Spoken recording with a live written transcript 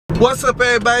What's up,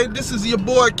 everybody? This is your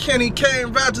boy Kain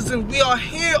Rogers, and we are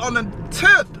here on the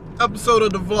 10th episode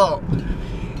of the vlog.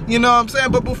 You know what I'm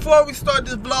saying? But before we start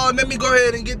this vlog, let me go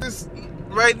ahead and get this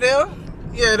right there.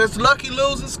 Yeah, that's Lucky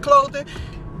Losers Clothing.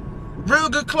 Real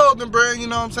good clothing brand, you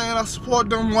know what I'm saying? I support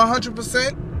them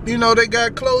 100%. You know, they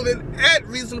got clothing at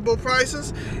reasonable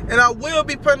prices. And I will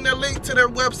be putting their link to their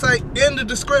website in the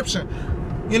description.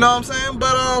 You know what I'm saying?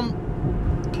 But,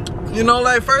 you know,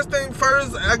 like, first thing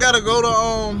first, I gotta go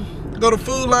to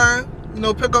Food Line, you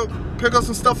know, pick up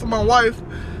some stuff for my wife.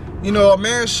 You know, a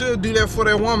man should do that for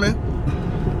their woman.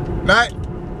 Not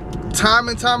time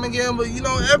and time again, but you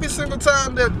know, every single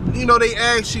time that, you know, they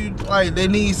ask you, like, they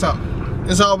need something,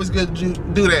 it's always good to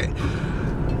do that.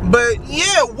 But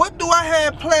yeah, what do I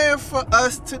have planned for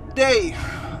us today?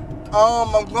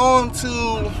 I'm going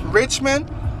to Richmond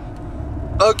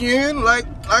again, like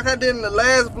I did in the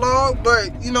last vlog,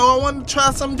 but you know, I wanted to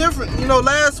try something different. You know,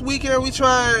 last weekend we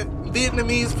tried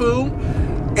Vietnamese food,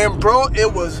 and bro,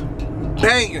 it was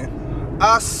banging.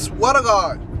 I swear to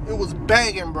God, it was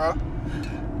banging, bro.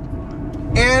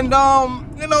 And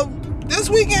you know, this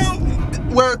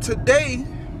weekend, well, today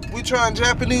we trying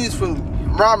Japanese food,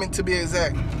 ramen to be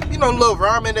exact. You know, little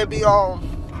ramen that be on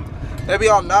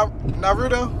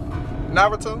Naruto,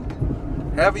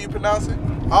 however you pronounce it.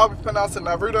 I'll be pronouncing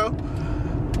Naruto.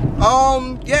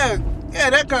 Yeah,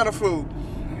 that kind of food.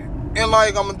 And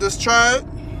like, I'm gonna just try it.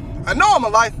 I know I'm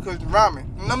gonna like it because it's ramen.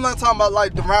 And I'm not talking about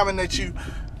like the ramen that you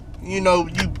know,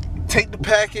 you take the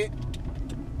packet,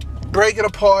 break it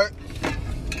apart,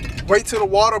 wait till the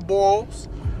water boils,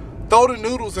 throw the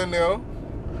noodles in there,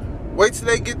 wait till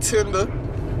they get tender,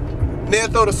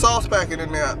 then throw the sauce packet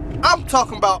in there. I'm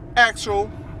talking about actual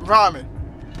ramen.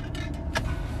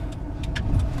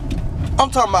 I'm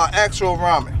talking about actual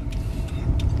ramen.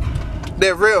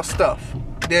 They're real stuff.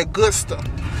 They're good stuff.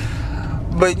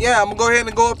 But yeah, I'm gonna go ahead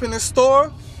and go up in the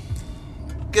store,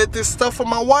 get this stuff for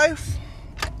my wife.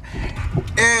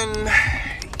 And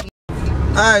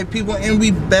alright people, and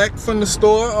we back from the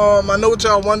store. I know what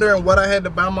y'all wondering what I had to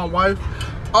buy my wife.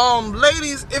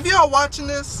 Ladies, if y'all watching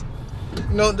this,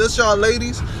 you know, this y'all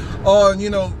ladies, or you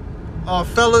know,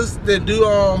 fellas that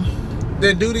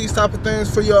do these type of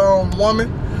things for your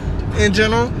woman in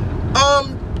general,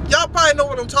 y'all probably know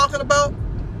what I'm talking about.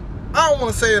 I don't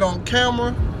want to say it on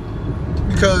camera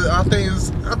because I think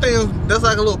that's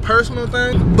like a little personal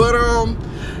thing. But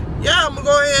yeah, I'm gonna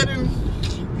go ahead and,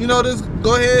 you know, just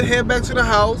go ahead, head back to the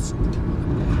house,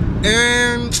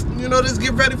 and you know, just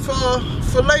get ready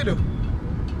for later.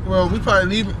 Well, we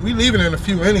leaving in a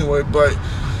few anyway, but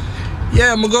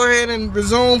yeah, I'm gonna go ahead and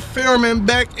resume filming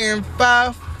back in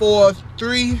 5, 4,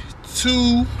 3,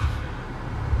 2.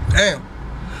 Damn.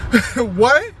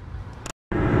 What?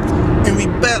 And we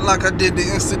back like I did the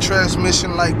instant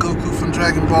transmission like Goku from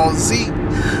Dragon Ball Z.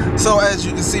 So as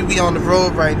you can see, we on the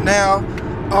road right now.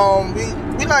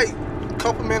 We like a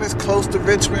couple minutes close to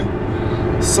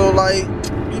Richmond. So like,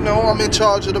 you know, I'm in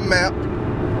charge of the map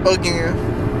again.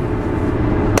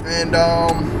 And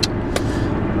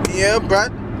yeah,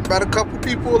 brought a couple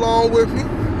people along with me.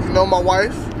 You know, my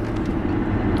wife.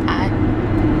 Hi.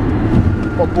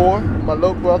 My boy, my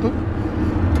little brother.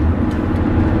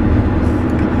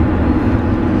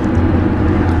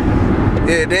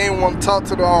 Yeah, they didn't want to talk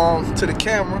to the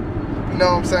camera, you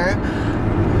know what I'm saying?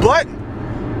 But,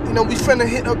 you know, we finna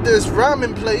hit up this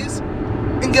ramen place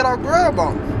and get our grub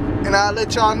on. And I'll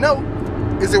let y'all know,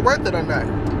 is it worth it or not?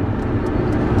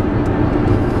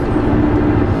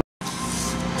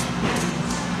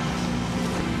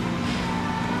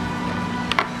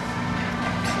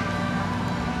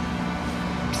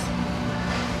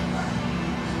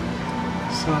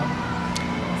 So,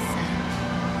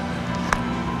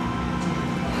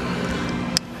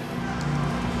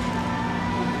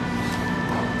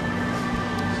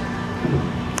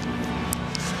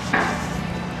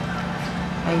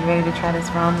 are you ready to try this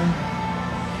ramen?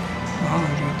 I'm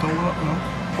ready to throw up, no?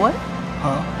 What?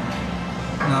 Huh?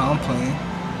 No, I'm playing.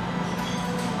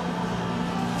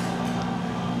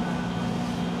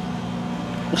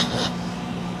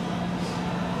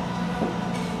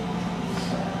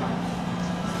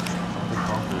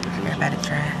 I better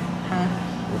try. Huh?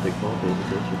 What they call it?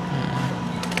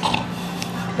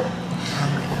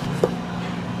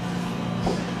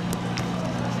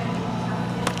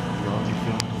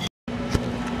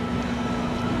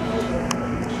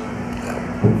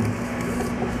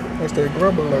 That's that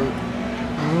grub alert.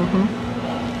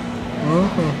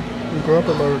 Grub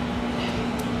alert.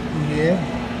 Yeah.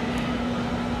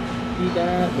 He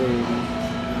died, baby.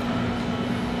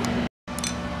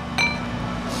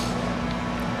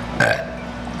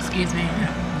 Excuse me.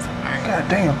 I'm sorry. God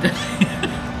damn.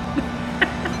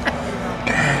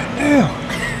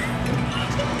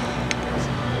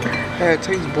 had a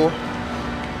taste, boy.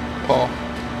 Paul.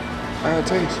 I had a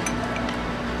taste.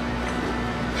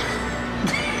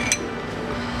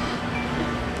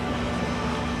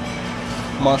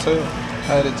 Montel,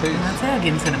 how did it taste? Montel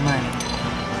getting to the money.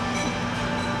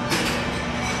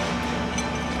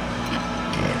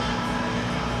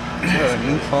 Yeah,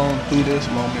 new phone through this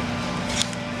moment.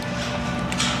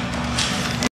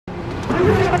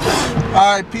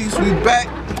 Alright, peace. We back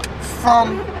from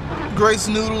Grace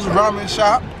Noodles Ramen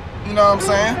Shop. You know what I'm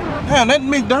saying? Man, that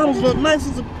McDonald's look nice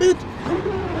as a bitch.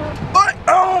 But,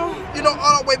 you know, on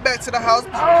our way back to the house,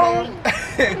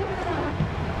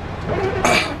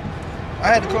 I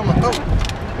had to clear my throat.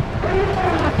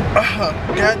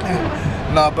 Goddamn.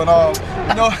 Nah, but,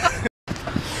 you know.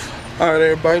 Alright,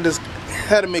 everybody, just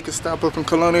had to make a stop up in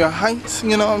Colonial Heights,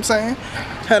 you know what I'm saying?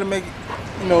 Had to make,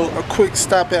 you know, a quick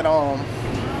stop at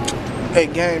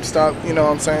GameStop, you know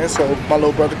what I'm saying? So my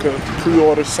little brother could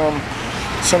pre-order some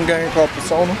game called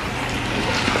Persona.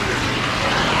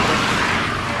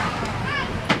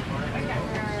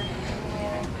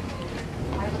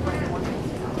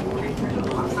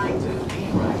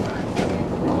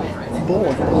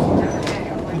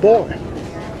 Boy.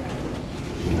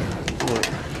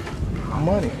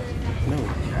 Money. No.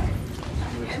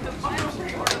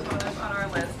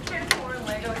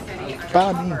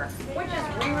 Buy me.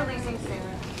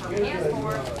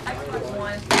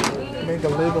 Make a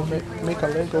Lego pin.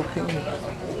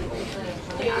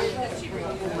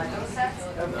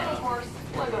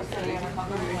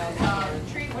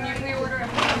 When you pre-order a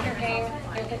game,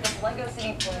 you'll get this Lego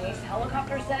City Police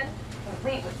helicopter set,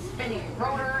 complete with spinning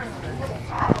rotor and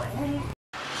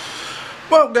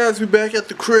well, guys, we back at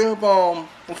the crib.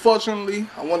 Unfortunately,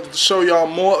 I wanted to show y'all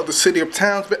more of the city of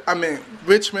Townsville. I mean,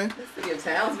 Richmond. The city of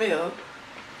Townsville.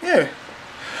 Yeah.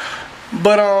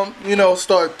 But you know,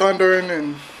 started thundering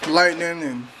and lightning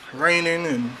and raining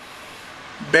and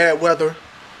bad weather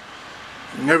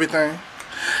and everything.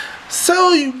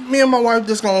 So me and my wife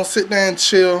just gonna sit there and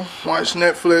chill, watch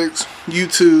Netflix,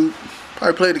 YouTube,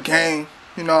 probably play the game.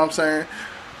 You know what I'm saying?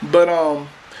 But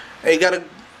hey, got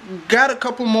a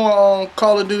couple more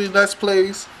Call of Duty Let's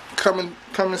Plays coming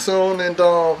soon, and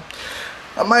I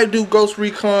might do Ghost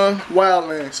Recon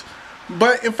Wildlands.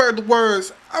 But in further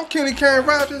words, I'm Kenny Kane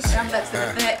Rogers,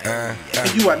 and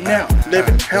you are now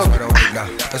living healthy.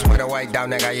 That's where the white dog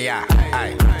nigga, yeah.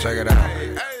 Ay, check it out.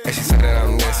 And she said that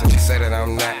I'm this, and she said that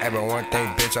I'm that. Hey, but one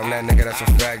thing, bitch, I'm that nigga, that's a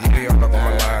fact. You be up on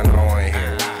my line, I don't wanna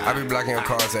hear it. I be blocking your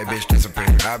calls, say bitch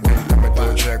disappear. I been coming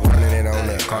through a check, running it on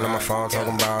that. Calling my phone,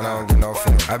 talking about I don't get no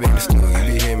fuck. I be in the studio, you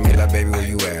be hitting me like, baby, where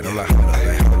you at? I'm like, hold up,